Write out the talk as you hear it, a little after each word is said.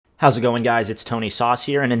How's it going, guys? It's Tony Sauce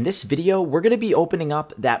here, and in this video, we're going to be opening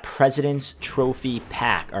up that President's Trophy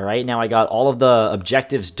pack, all right? Now, I got all of the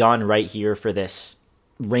objectives done right here for this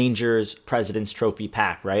Rangers President's Trophy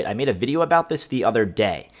pack, right? I made a video about this the other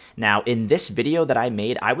day. Now, in this video that I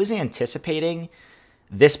made, I was anticipating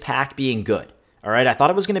this pack being good. All right, I thought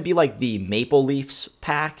it was going to be like the Maple Leafs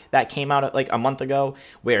pack that came out like a month ago,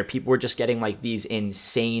 where people were just getting like these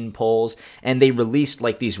insane pulls, and they released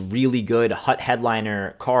like these really good Hut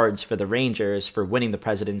Headliner cards for the Rangers for winning the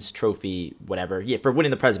President's Trophy, whatever. Yeah, for winning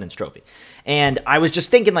the President's Trophy. And I was just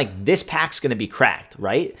thinking like this pack's going to be cracked,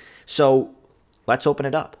 right? So let's open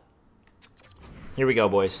it up. Here we go,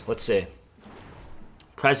 boys. Let's see.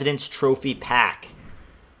 President's Trophy pack.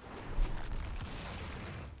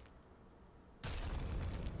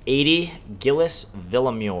 80, Gillis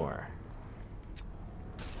Villamure.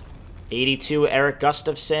 82, Erik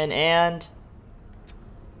Gustafsson, and...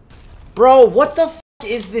 Bro, what the f***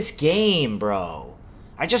 is this game, bro?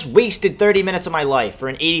 I just wasted 30 minutes of my life for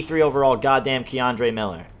an 83 overall goddamn K'Andre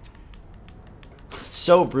Miller.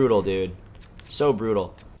 So brutal, dude. So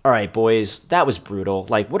brutal. Alright, boys, that was brutal.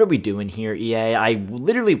 Like, what are we doing here, EA? I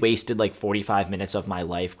literally wasted like 45 minutes of my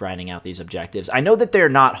life grinding out these objectives. I know that they're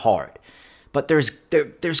not hard, but there's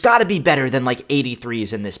got to be better than like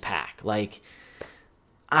 83s in this pack. Like,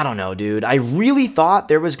 I don't know, dude. I really thought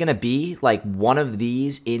there was going to be like one of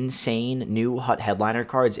these insane new Hut Headliner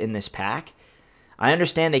cards in this pack. I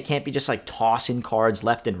understand they can't be just like tossing cards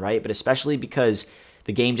left and right, but especially because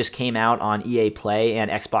the game just came out on EA Play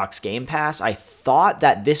and Xbox Game Pass, I thought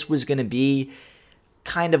that this was going to be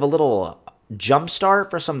kind of a little jump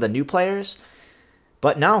start for some of the new players.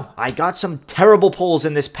 But no, I got some terrible pulls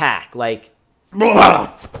in this pack. Like,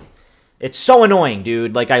 it's so annoying,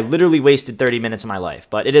 dude. Like, I literally wasted 30 minutes of my life,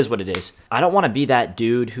 but it is what it is. I don't want to be that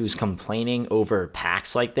dude who's complaining over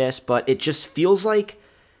packs like this, but it just feels like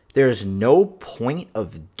there's no point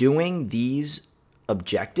of doing these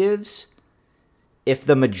objectives if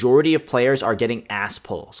the majority of players are getting ass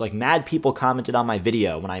pulls. Like, mad people commented on my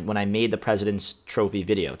video when I made the President's Trophy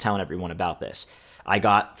video telling everyone about this. I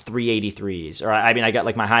got 383s. Or, I mean, I got,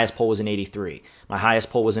 like, my highest pull was an 83. My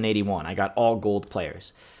highest pull was an 81. I got all gold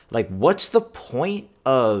players. Like, what's the point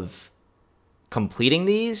of completing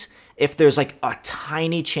these if there's, like, a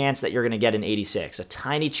tiny chance that you're going to get an 86? A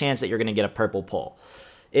tiny chance that you're going to get a purple pull?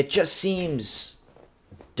 It just seems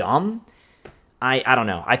dumb. I don't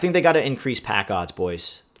know. I think they got to increase pack odds,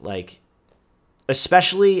 boys. Like,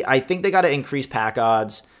 especially, I think they got to increase pack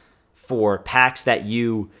odds for packs that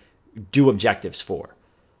you do objectives for.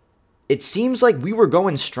 It seems like we were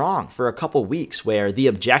going strong for a couple weeks where the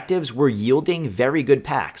objectives were yielding very good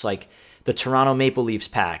packs, like the Toronto Maple Leafs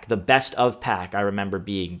pack, the best of pack I remember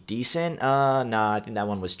being decent. Nah, I think that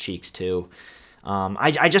one was cheeks too.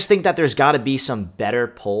 I just think that there's got to be some better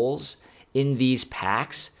pulls in these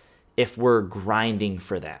packs if we're grinding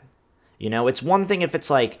for them. You know, it's one thing if it's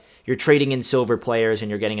like you're trading in silver players and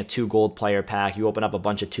you're getting a 2 gold player pack, you open up a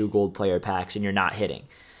bunch of 2 gold player packs and you're not hitting.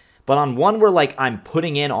 But on one where, like, I'm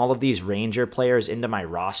putting in all of these Ranger players into my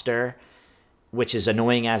roster, which is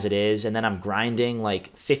annoying as it is, and then I'm grinding,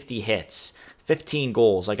 like, 50 hits, 15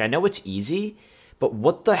 goals. Like, I know it's easy, but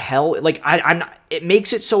what the hell? Like, I'm not, it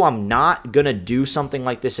makes it so I'm not going to do something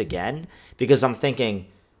like this again, because I'm thinking,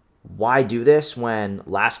 why do this when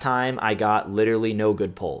last time I got literally no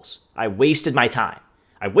good pulls? I wasted my time.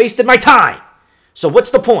 I wasted my time! So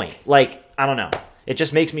what's the point? Like, I don't know. It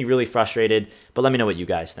just makes me really frustrated, but let me know what you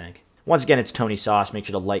guys think. Once again, it's Tony Sauce. Make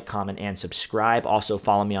sure to like, comment, and subscribe. Also,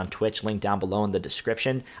 follow me on Twitch, link down below in the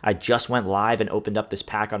description. I just went live and opened up this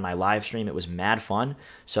pack on my live stream. It was mad fun.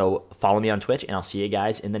 So follow me on Twitch, and I'll see you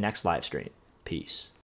guys in the next live stream. Peace.